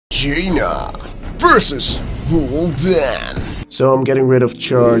Jaina versus Gul'dan. So I'm getting rid of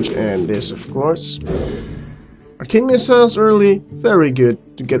charge and this, of course. Arcane missiles early, very good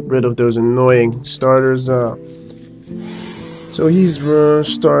to get rid of those annoying starters. So he's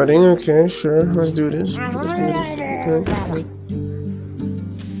starting. Okay, sure. Let's do this. Okay.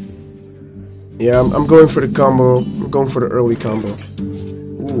 Yeah, I'm going for the combo. I'm going for the early combo.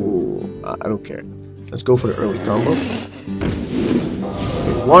 Ooh, I don't care. Let's go for the early combo. Okay,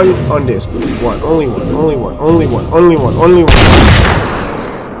 one on this, please. One, only one, only one, only one, only one, only one.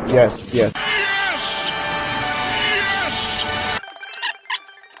 Yes, yes.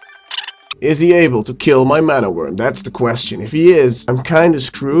 Is he able to kill my mana worm? That's the question. If he is, I'm kind of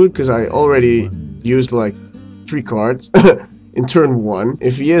screwed because I already used like 3 cards in turn 1.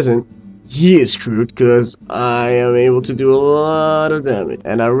 If he isn't, he is screwed because I am able to do a lot of damage.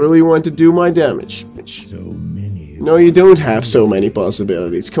 And I really want to do my damage. So many. No, you don't have so many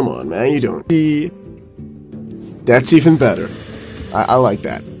possibilities. Come on, man, you don't. That's even better. I like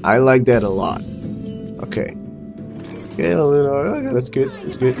that. I like that a lot. Okay. Okay, a little. Okay, that's good.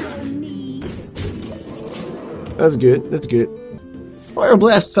 That's good. That's good, that's good. Fire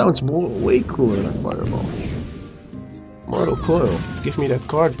Blast sounds way cooler than Fireball. Mortal Coil, give me that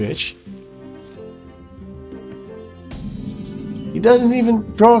card, bitch. He doesn't even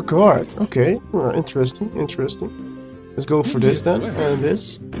draw a card. Okay, interesting, interesting. Let's go for this then, and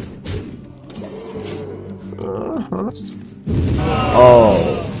this.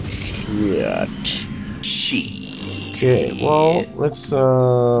 Oh, shit. Okay, well, let's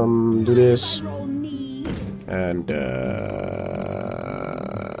do this. And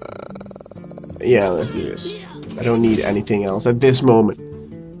yeah, let's do this. I don't need anything else at this moment.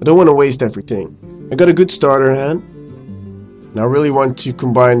 I don't want to waste everything. I got a good starter hand. And I really want to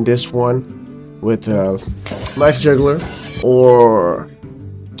combine this one with Knife Juggler or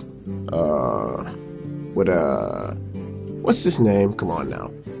with what's his name? Come on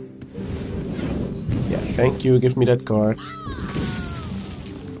now. Yeah, thank you. Give me that card.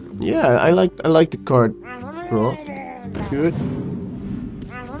 Yeah, I like the card. Bro. Good.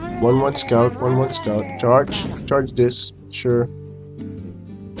 1/1 scout, 1/1 scout. Charge this. Sure.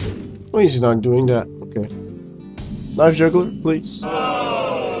 Oh, he's not doing that. Okay. Knife Juggler, please.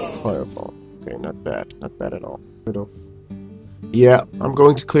 Fireball. Okay, not bad. Not bad at all. Yeah, I'm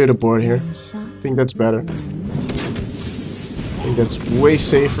going to clear the board here. I think that's better. I think that's way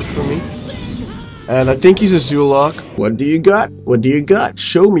safer for me. And I think he's a Zulok. What do you got? What do you got?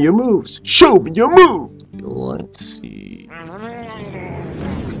 Show me your moves. Show me your moves. Let's see.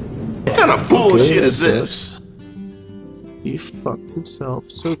 What kind of bullshit is this? He fucked himself.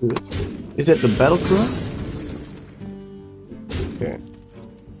 So good. Is that the battle cry? Okay.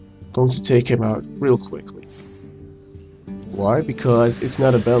 Going to take him out real quickly. Why? Because it's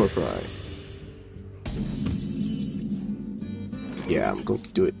not a battle cry. Yeah, I'm going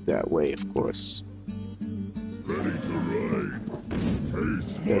to do it that way, of course.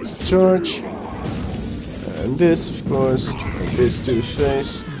 That's a charge. And this, of course. And this to the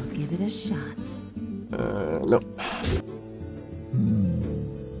face. I'll give it a shot. No.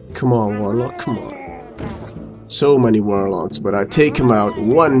 Come on, Warlock, come on. So many Warlocks, but I take him out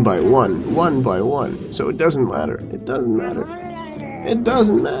one by one. One by one. So it doesn't matter. It doesn't matter. It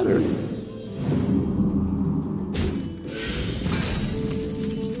doesn't matter.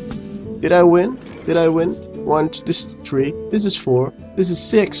 Did I win? Did I win? 1, this is 3, this is 4, this is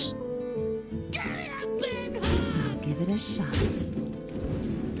 6. I'll give it a shot.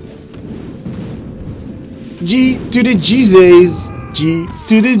 G to the G's. G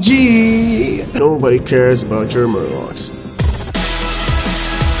to the G. Nobody cares about your Murlocs.